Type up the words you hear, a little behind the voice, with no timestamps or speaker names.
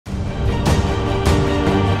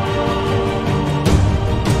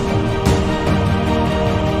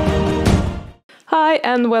Hi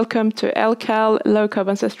and welcome to LCAL, Low Carb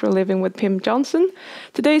Ancestral Living with Pim Jansson.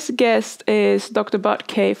 Today's guest is Dr. Bart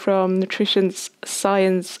Kay from Nutrition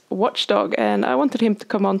Science Watchdog, and I wanted him to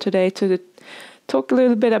come on today to talk a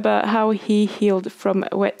little bit about how he healed from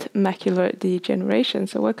wet macular degeneration.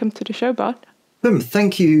 So welcome to the show, Bart. Pim,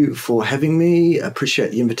 thank you for having me. I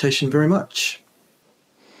appreciate the invitation very much.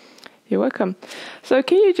 You're welcome. So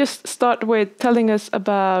can you just start with telling us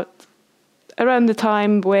about around the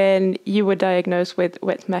time when you were diagnosed with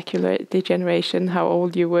wet macular degeneration, how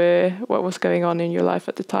old you were, what was going on in your life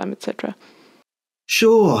at the time, etc.?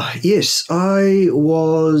 Sure, yes. I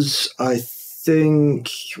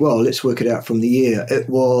think, well, let's work it out from the year. It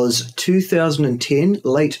was 2010,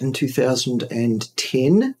 late in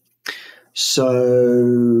 2010.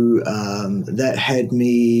 So that had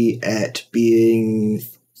me at being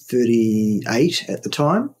 38 at the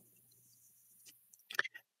time.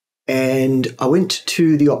 And I went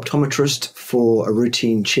to the optometrist for a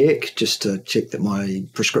routine check, just to check that my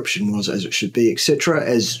prescription was as it should be, etc.,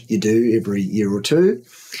 as you do every year or two.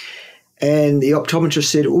 And the optometrist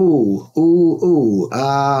said, I'm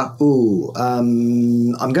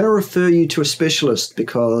going to refer you to a specialist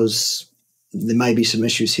because there may be some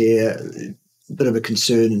issues here, a bit of a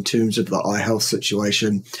concern in terms of the eye health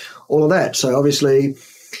situation, all of that. So obviously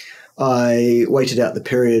I waited out the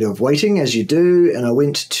period of waiting, as you do, and I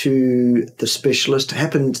went to the specialist. It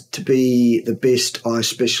happened to be the best eye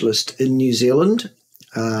specialist in New Zealand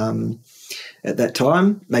at that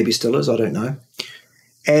time. Maybe still is, I don't know.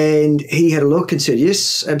 And he had a look and said,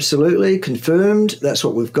 yes, absolutely, confirmed. That's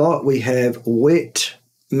what we've got. We have wet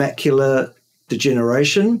macular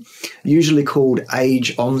degeneration, usually called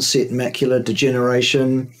age-onset macular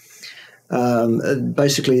degeneration.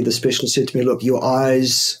 Basically, the specialist said to me, look, your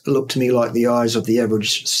eyes look to me like the eyes of the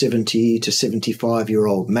average 70 to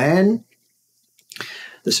 75-year-old man.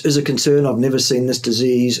 This is a concern. I've never seen this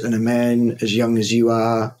disease in a man as young as you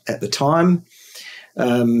are at the time.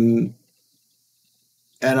 And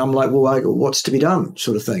I'm like, well, what's to be done,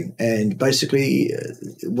 sort of thing. And basically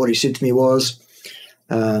what he said to me was,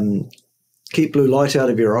 keep blue light out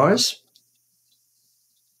of your eyes.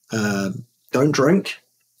 Don't drink.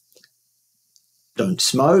 Don't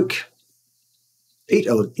smoke. Eat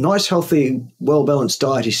a nice, healthy, well-balanced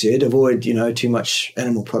diet, he said. Avoid, too much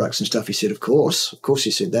animal products and stuff, he said, of course. Of course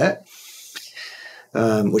he said that,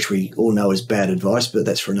 which we all know is bad advice, but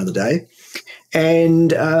that's for another day.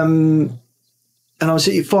 And I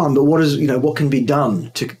said, fine, but what can be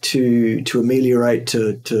done to ameliorate,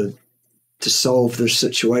 to solve this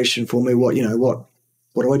situation for me? What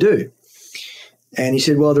do I do? And he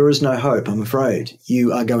said, well, there is no hope, I'm afraid.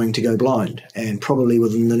 You are going to go blind, and probably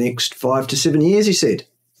within the next 5 to 7 years, he said.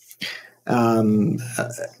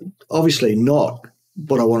 Obviously not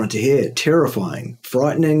what I wanted to hear. Terrifying,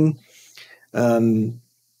 frightening. But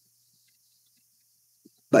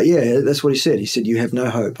yeah, that's what he said. He said, you have no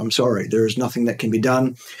hope. I'm sorry. There is nothing that can be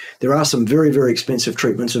done. There are some very, very expensive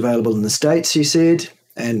treatments available in the States, he said,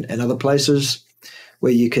 and other places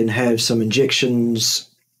where you can have some injections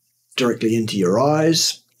directly into your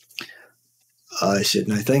eyes. I said,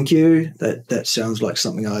 no, thank you. That sounds like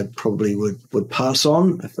something I probably would pass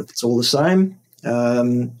on if it's all the same,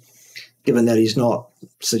 given that he's not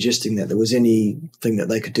suggesting that there was anything that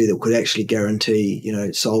they could do that could actually guarantee,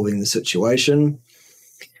 solving the situation.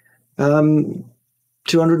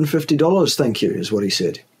 $250, thank you, is what he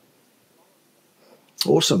said.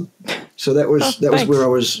 Awesome. So that was where I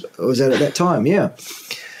was at that time. Yeah.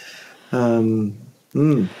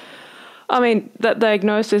 I mean, that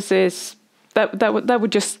diagnosis is that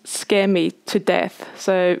would just scare me to death.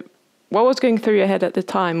 So what was going through your head at the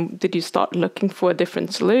time? Did you start looking for a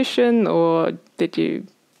different solution, or did you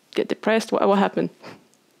get depressed? What happened?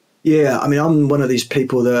 Yeah, I mean, I'm one of these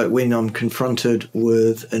people that when I'm confronted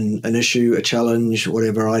with an issue, a challenge,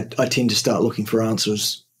 whatever, I tend to start looking for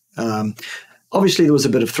answers. Obviously, there was a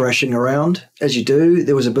bit of thrashing around, as you do.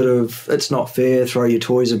 There was a bit of, it's not fair, throw your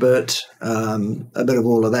toys a bit of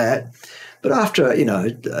all of that. But after,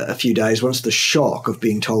 a few days, once the shock of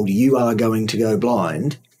being told you are going to go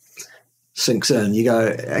blind sinks in, you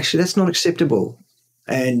go, actually, that's not acceptable.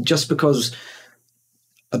 And just because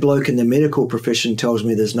a bloke in the medical profession tells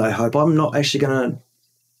me there's no hope, I'm not actually going to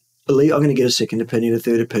believe. I'm going to get a second opinion, a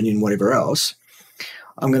third opinion, whatever else.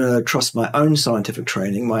 I'm going to trust my own scientific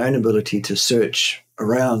training, my own ability to search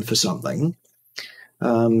around for something.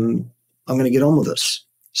 I'm going to get on with this.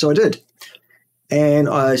 So I did. And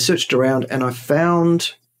I searched around and I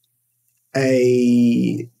found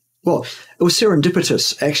it was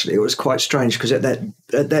serendipitous, actually. It was quite strange because at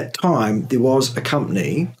that time there was a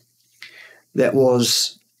company that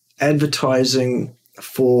was advertising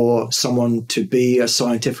for someone to be a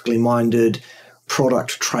scientifically minded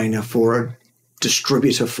product trainer for a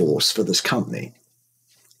distributor force for this company.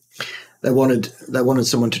 They wanted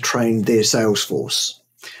someone to train their sales force.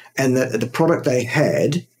 And the product they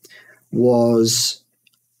had was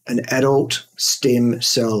an adult stem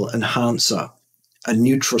cell enhancer, a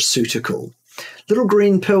nutraceutical. Little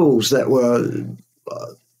green pills that were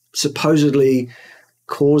supposedly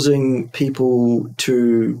causing people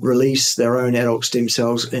to release their own adult stem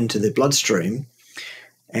cells into their bloodstream.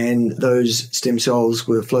 And those stem cells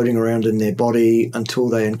were floating around in their body until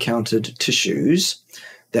they encountered tissues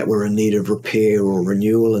that were in need of repair or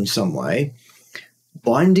renewal in some way,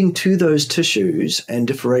 binding to those tissues and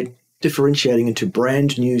differentiating into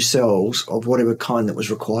brand new cells of whatever kind that was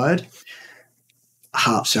required.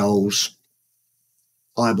 Heart cells,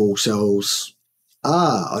 eyeball cells.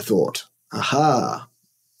 I thought, aha.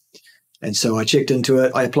 And so I checked into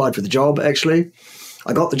it. I applied for the job, actually.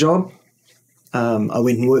 I got the job. I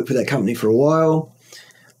went and worked for that company for a while.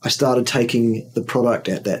 I started taking the product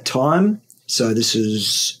at that time. So this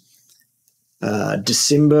is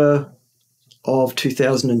December of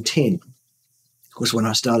 2010 was when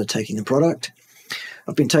I started taking the product.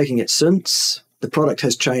 I've been taking it since. The product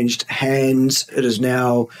has changed hands. It is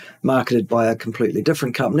now marketed by a completely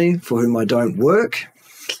different company for whom I don't work,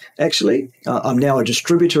 actually. I'm now a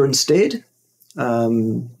distributor instead.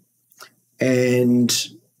 And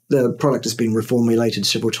the product has been reformulated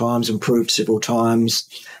several times, improved several times.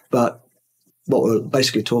 But what we're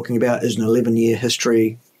basically talking about is an 11-year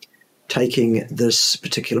history taking this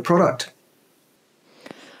particular product.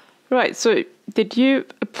 Right. So did you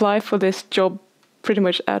apply for this job pretty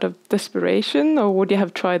much out of desperation, or would you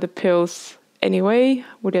have tried the pills anyway?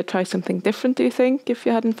 Would you try something different, do you think, if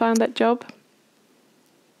you hadn't found that job?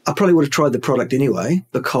 I probably would have tried the product anyway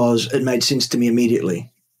because it made sense to me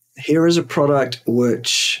immediately. Here is a product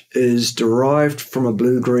which is derived from a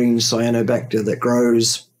blue-green cyanobacter that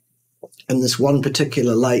grows in this one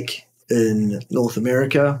particular lake in North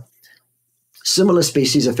America. Similar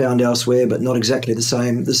species are found elsewhere, but not exactly the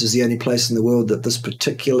same. This is the only place in the world that this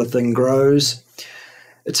particular thing grows.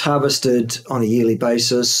 It's harvested on a yearly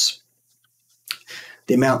basis.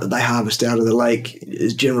 The amount that they harvest out of the lake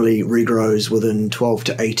is generally regrows within 12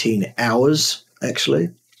 to 18 hours,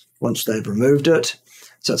 actually, once they've removed it.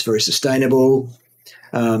 So it's very sustainable.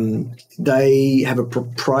 They have a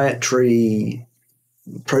proprietary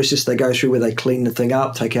process they go through where they clean the thing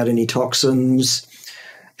up, take out any toxins,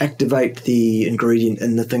 activate the ingredient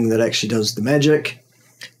in the thing that actually does the magic,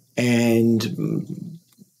 and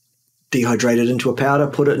dehydrate it into a powder,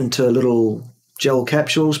 put it into little gel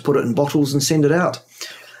capsules, put it in bottles and send it out.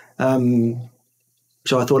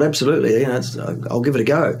 So I thought, absolutely, I'll give it a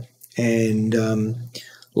go. And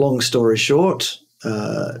long story short,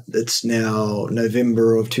 it's now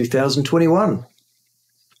November of 2021.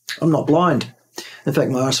 I'm not blind. In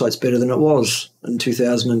fact, my eyesight's better than it was in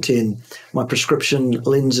 2010. My prescription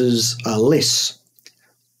lenses are less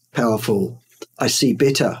powerful. I see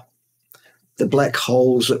better. The black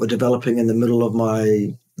holes that were developing in the middle of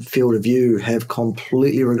my field of view have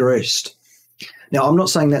completely regressed. Now, I'm not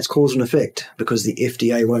saying that's cause and effect because the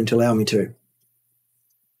FDA won't allow me to.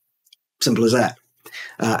 Simple as that.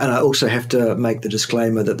 And I also have to make the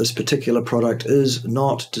disclaimer that this particular product is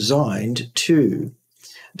not designed to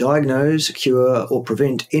diagnose, cure, or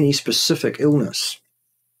prevent any specific illness.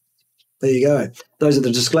 There you go. Those are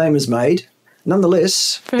the disclaimers made.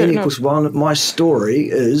 Nonetheless, N equals 1, my story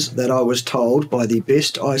is that I was told by the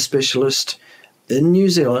best eye specialist in New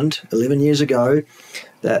Zealand 11 years ago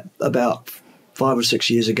that about 5 or 6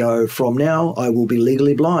 years ago from now, I will be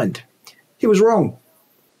legally blind. He was wrong.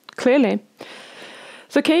 Clearly.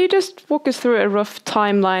 So can you just walk us through a rough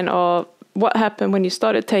timeline of what happened when you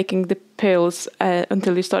started taking the pills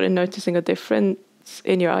until you started noticing a difference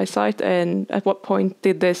in your eyesight, and at what point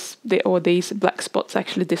did these black spots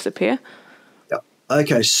actually disappear? Yeah.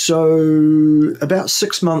 Okay, so about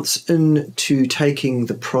 6 months into taking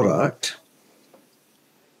the product,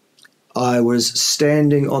 I was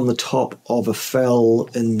standing on the top of a fell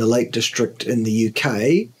in the Lake District in the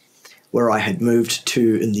UK, where I had moved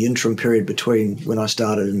to in the interim period between when I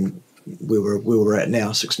started and where we're at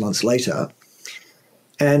now, 6 months later.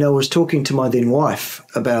 And I was talking to my then wife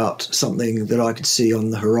about something that I could see on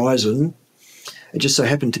the horizon. It just so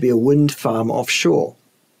happened to be a wind farm offshore,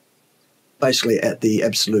 basically at the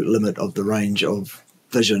absolute limit of the range of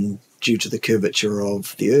vision due to the curvature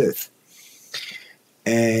of the Earth.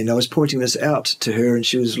 And I was pointing this out to her, and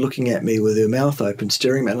she was looking at me with her mouth open,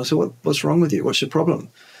 staring at me. And I said, what's wrong with you? What's your problem?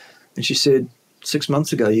 And she said, 6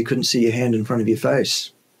 months ago, you couldn't see your hand in front of your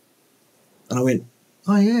face. And I went,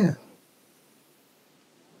 oh, yeah.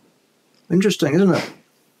 interesting, isn't it?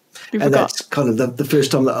 You And forgot. that's kind of the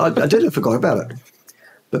first time that I did. I forgot about it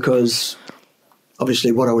because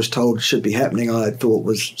obviously what I was told should be happening, I thought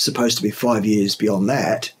was supposed to be 5 years beyond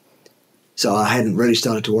that. So I hadn't really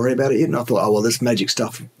started to worry about it yet. And I thought, oh, well, this magic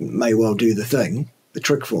stuff may well do the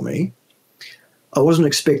trick for me. I wasn't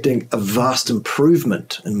expecting a vast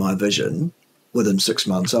improvement in my vision within 6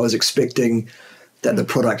 months. I was expecting that the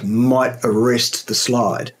product might arrest the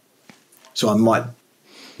slide. So I might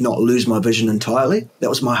not lose my vision entirely. That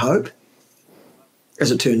was my hope.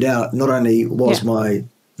 As it turned out, not only was my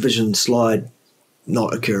vision slide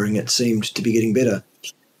not occurring, it seemed to be getting better.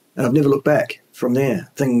 And I've never looked back from there.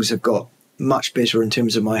 Things have got much better in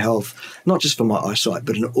terms of my health, not just for my eyesight,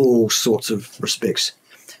 but in all sorts of respects,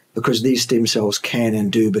 because these stem cells can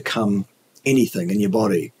and do become anything in your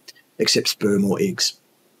body except sperm or eggs.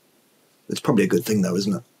 It's probably a good thing though,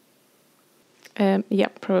 isn't it? Yeah,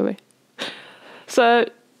 probably. So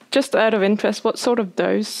just out of interest, what sort of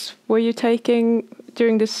dose were you taking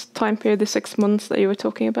during this time period, the 6 months that you were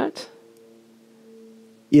talking about?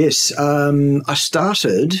 Yes, I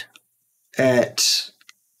started at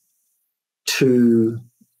 2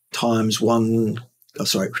 times 2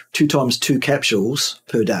 capsules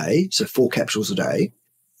per day, so 4 capsules a day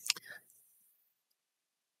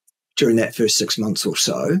during that first 6 months or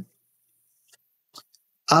so.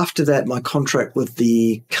 After that, my contract with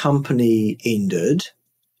the company ended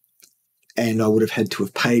and I would have had to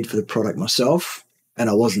have paid for the product myself, and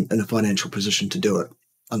I wasn't in a financial position to do it,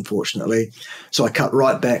 unfortunately. So I cut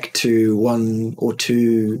right back to 1 or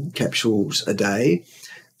 2 capsules a day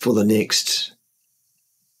for the next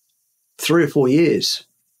 3 or 4 years,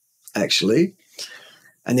 actually.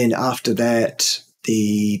 And then after that,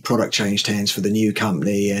 the product changed hands for the new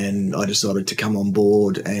company and I decided to come on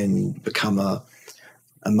board and become a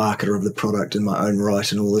marketer of the product in my own right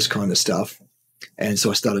and all this kind of stuff. And so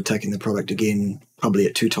I started taking the product again, probably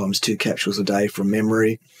at 2 times 2 capsules a day from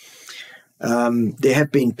memory. There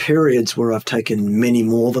have been periods where I've taken many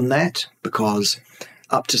more than that, because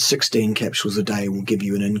up to 16 capsules a day will give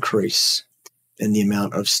you an increase in the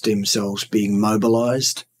amount of stem cells being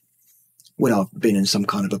mobilized. When I've been in some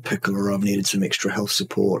kind of a pickle or I've needed some extra health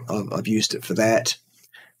support, I've used it for that.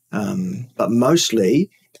 But mostly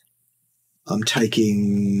I'm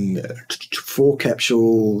taking 4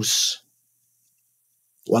 capsules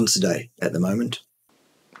once a day at the moment.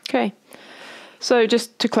 Okay. So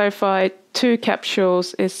just to clarify, 2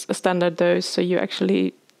 capsules is a standard dose, so you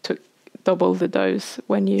actually took double the dose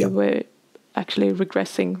when you were actually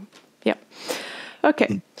regressing. Yeah.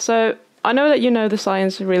 Okay. So I know that you know the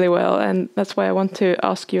science really well, and that's why I want to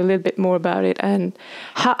ask you a little bit more about it. And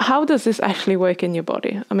how does this actually work in your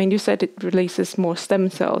body? I mean, you said it releases more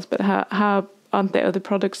stem cells, but how aren't there other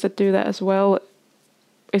products that do that as well?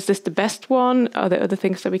 Is this the best one? Are there other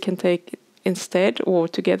things that we can take instead or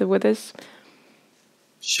together with this?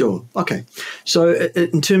 Sure. Okay. So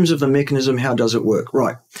in terms of the mechanism, how does it work?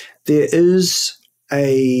 Right. There is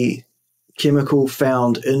a chemical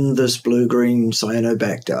found in this blue-green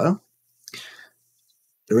cyanobacter.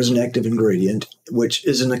 There is an active ingredient, which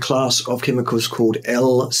is in a class of chemicals called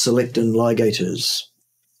L-selectin ligators.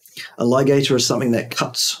 A ligator is something that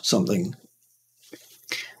cuts something.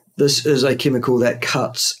 This is a chemical that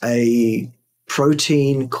cuts a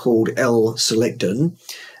protein called L-selectin,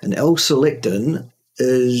 and L-selectin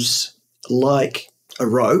is like a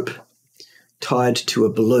rope tied to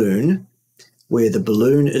a balloon, where the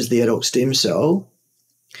balloon is the adult stem cell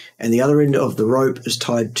and the other end of the rope is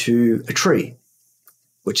tied to a tree,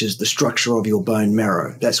 which is the structure of your bone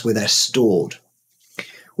marrow. That's where they're stored.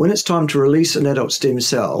 When it's time to release an adult stem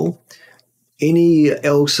cell, any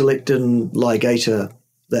L-selectin ligator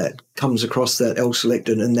that comes across that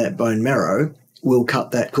L-selectin in that bone marrow will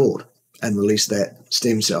cut that cord and release that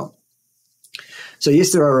stem cell. So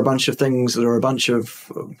yes, there are a bunch of things, there are a bunch of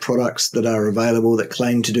products that are available that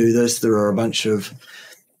claim to do this. There are a bunch of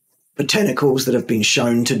botanicals that have been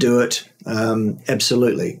shown to do it.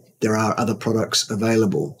 Absolutely, there are other products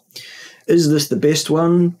available. Is this the best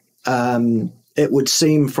one? It would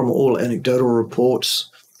seem from all anecdotal reports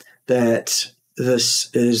that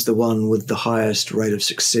this is the one with the highest rate of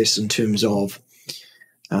success in terms of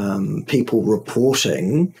people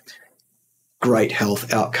reporting great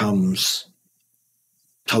health outcomes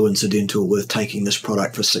coincidental with taking this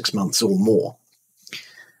product for 6 months or more.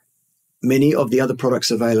 Many of the other products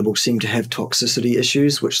available seem to have toxicity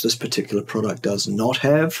issues, which this particular product does not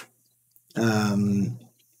have.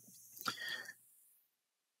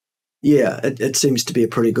 It seems to be a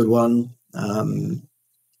pretty good one. I've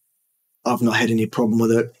not had any problem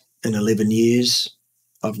with it in 11 years.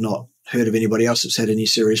 I've not heard of anybody else that's had any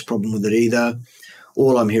serious problem with it either.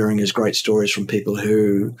 All I'm hearing is great stories from people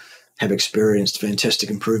who have experienced fantastic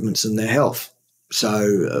improvements in their health.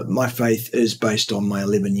 So my faith is based on my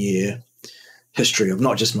 11-year history of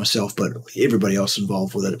not just myself, but everybody else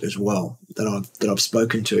involved with it as well that I've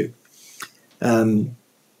spoken to.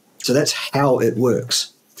 So that's how it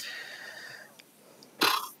works.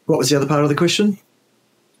 What was the other part of the question?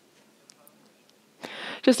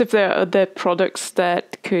 Just if there are other products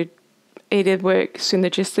that could either work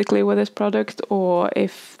synergistically with this product, or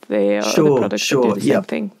if there are other products that do the same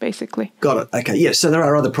thing, basically. Got it. Okay. Yeah. So there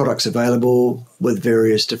are other products available with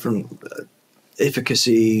various different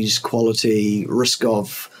efficacies, quality, risk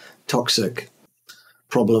of toxic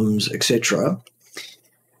problems, etc.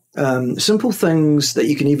 Simple things that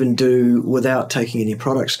you can even do without taking any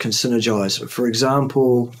products can synergize. For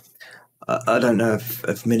example, I don't know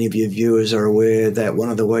if many of your viewers are aware that one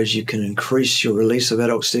of the ways you can increase your release of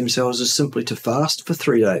adult stem cells is simply to fast for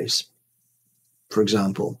 3 days, for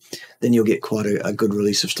example. Then you'll get quite a good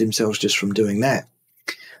release of stem cells just from doing that.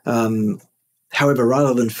 However,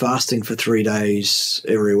 rather than fasting for 3 days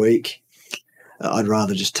every week, I'd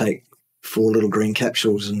rather just take 4 little green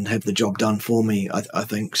capsules and have the job done for me, I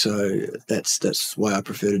think. So that's why I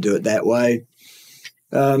prefer to do it that way.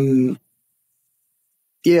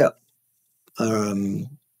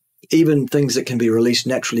 Even things that can be released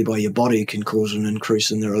naturally by your body can cause an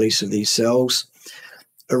increase in the release of these cells.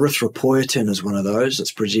 Erythropoietin is one of those.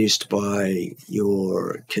 It's produced by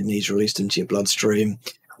your kidneys, released into your bloodstream.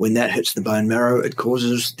 When that hits the bone marrow, it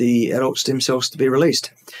causes the adult stem cells to be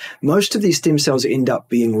released. Most of these stem cells end up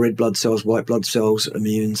being red blood cells, white blood cells,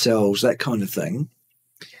 immune cells, that kind of thing.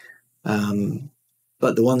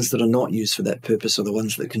 But the ones that are not used for that purpose are the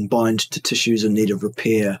ones that can bind to tissues in need of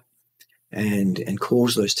repair and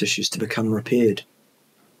cause those tissues to become repaired.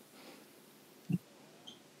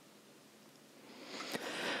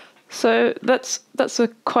 So that's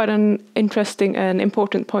quite an interesting and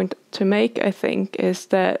important point to make, I think, is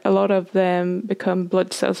that a lot of them become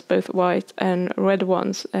blood cells, both white and red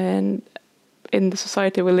ones. And in the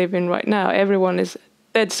society we live in right now, everyone is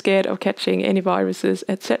dead scared of catching any viruses,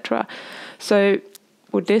 etc. So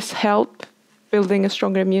would this help building a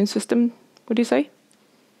stronger immune system, would you say?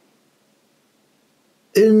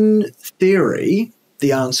 In theory,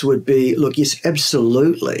 the answer would be, look, yes,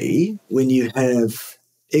 absolutely. When you have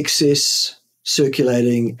excess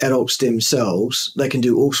circulating adult stem cells, they can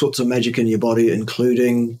do all sorts of magic in your body,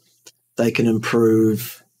 including they can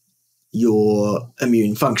improve your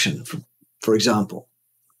immune function, for example.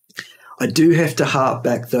 I do have to harp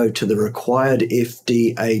back, though, to the required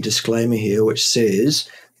FDA disclaimer here, which says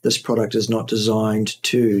this product is not designed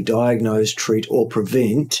to diagnose, treat, or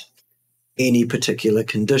prevent any particular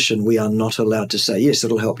condition. We are not allowed to say, yes,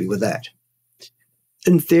 it'll help you with that.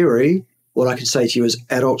 In theory, what I can say to you is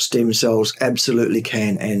adult stem cells absolutely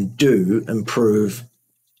can and do improve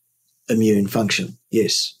immune function.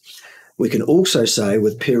 Yes. We can also say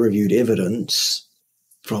with peer-reviewed evidence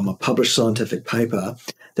from a published scientific paper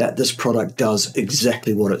that this product does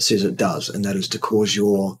exactly what it says it does, and that is to cause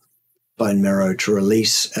your bone marrow to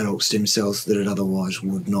release adult stem cells that it otherwise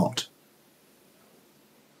would not.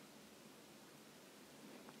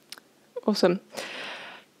 Awesome.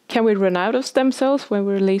 Can we run out of stem cells when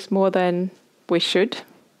we release more than we should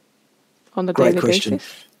on a daily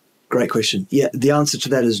basis? Great question. Yeah, the answer to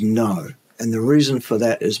that is no. And the reason for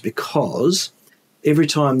that is because every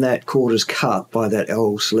time that cord is cut by that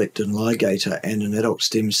L-selectin ligator and an adult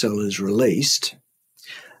stem cell is released,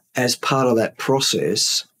 as part of that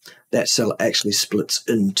process, that cell actually splits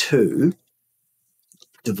in two,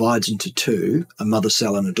 divides into two, a mother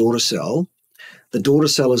cell and a daughter cell. The daughter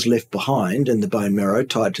cell is left behind in the bone marrow,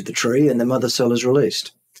 tied to the tree, and the mother cell is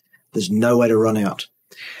released. There's no way to run out.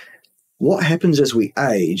 What happens as we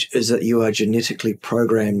age is that you are genetically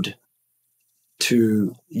programmed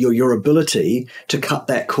to your ability to cut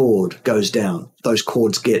that cord goes down. Those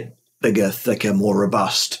cords get bigger, thicker, more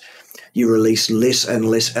robust. You release less and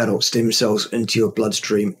less adult stem cells into your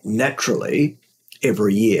bloodstream naturally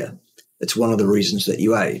every year. It's one of the reasons that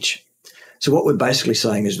you age. So what we're basically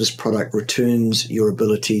saying is this product returns your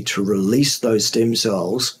ability to release those stem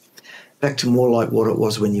cells back to more like what it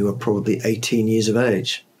was when you were probably 18 years of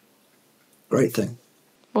age. Great thing.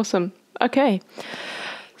 Awesome. Okay.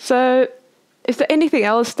 So is there anything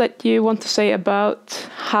else that you want to say about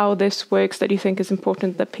how this works that you think is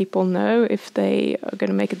important that people know if they are going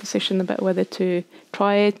to make a decision about whether to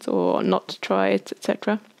try it or not to try it,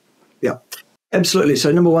 etc.? Yeah, absolutely.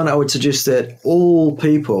 So number one, I would suggest that all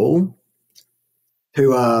people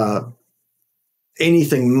who are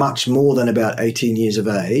anything much more than about 18 years of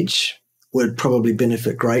age would probably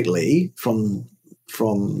benefit greatly from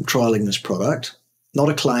trialing this product. not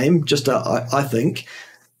a claim, just I think,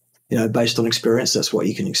 based on experience, that's what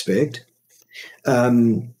you can expect.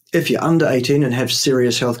 If you're under 18 and have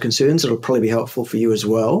serious health concerns, it'll probably be helpful for you as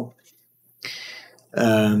well.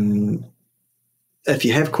 If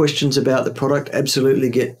you have questions about the product, absolutely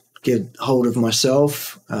get hold of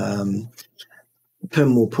myself.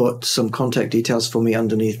 Pim will put some contact details for me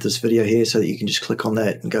underneath this video here so that you can just click on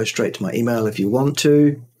that and go straight to my email if you want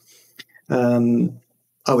to.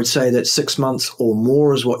 I would say that 6 months or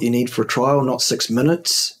more is what you need for a trial, not 6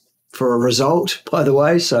 minutes for a result, by the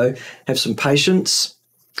way. So have some patience.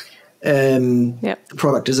 The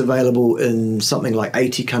product is available in something like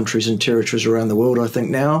 80 countries and territories around the world, I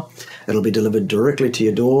think now. It'll be delivered directly to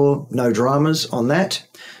your door. No dramas on that.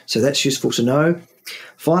 So that's useful to know.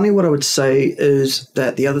 Finally, what I would say is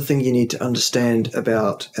that the other thing you need to understand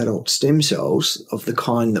about adult stem cells of the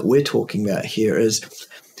kind that we're talking about here is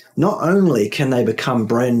not only can they become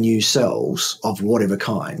brand new cells of whatever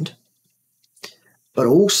kind, but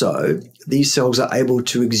also these cells are able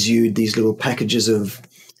to exude these little packages of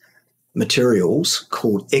materials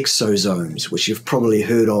called exosomes, which you've probably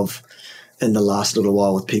heard of in the last little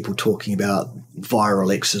while with people talking about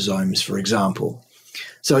viral exosomes, for example.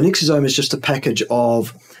 So an exosome is just a package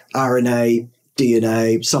of RNA,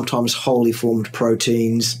 DNA, sometimes wholly formed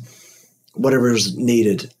proteins, whatever is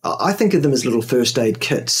needed. I think of them as little first aid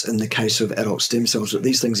kits in the case of adult stem cells, that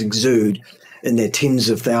these things exude in their tens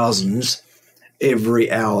of thousands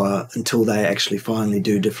every hour until they actually finally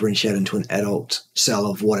do differentiate into an adult cell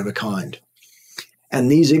of whatever kind.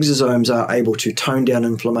 And these exosomes are able to tone down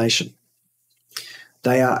inflammation.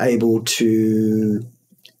 They are able to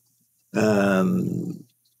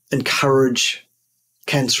encourage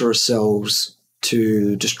cancerous cells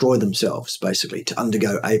to destroy themselves, basically, to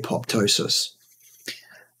undergo apoptosis.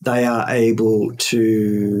 They are able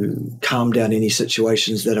to calm down any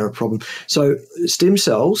situations that are a problem. So stem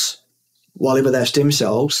cells, whatever they're stem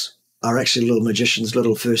cells, are actually little magicians,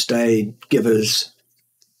 little first aid givers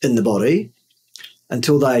in the body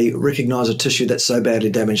until they recognize a tissue that's so badly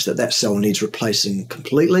damaged that that cell needs replacing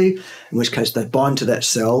completely, in which case they bind to that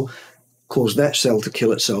cell, cause that cell to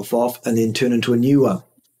kill itself off, and then turn into a new one.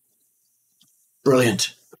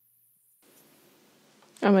 Brilliant.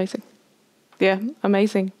 Amazing. Yeah,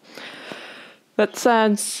 amazing. That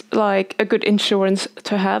sounds like a good insurance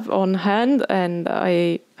to have on hand, and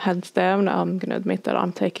hands down, I'm going to admit that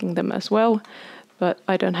I'm taking them as well, but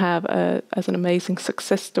I don't have as an amazing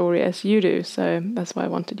success story as you do, so that's why I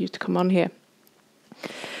wanted you to come on here.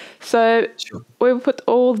 So Sure. We'll put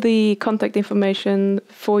all the contact information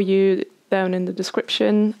for you down in the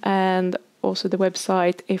description, and also the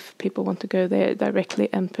website if people want to go there directly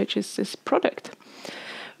and purchase this product.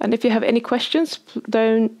 And if you have any questions,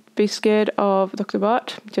 don't be scared of Dr.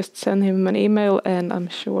 Bart. Just send him an email and I'm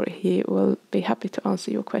sure he will be happy to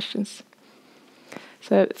answer your questions.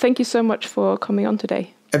 So thank you so much for coming on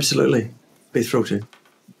today. Absolutely. Be thrilled to.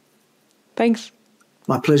 Thanks.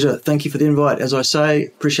 My pleasure. Thank you for the invite. As I say,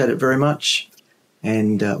 appreciate it very much.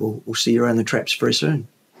 And we'll see you around the traps very soon.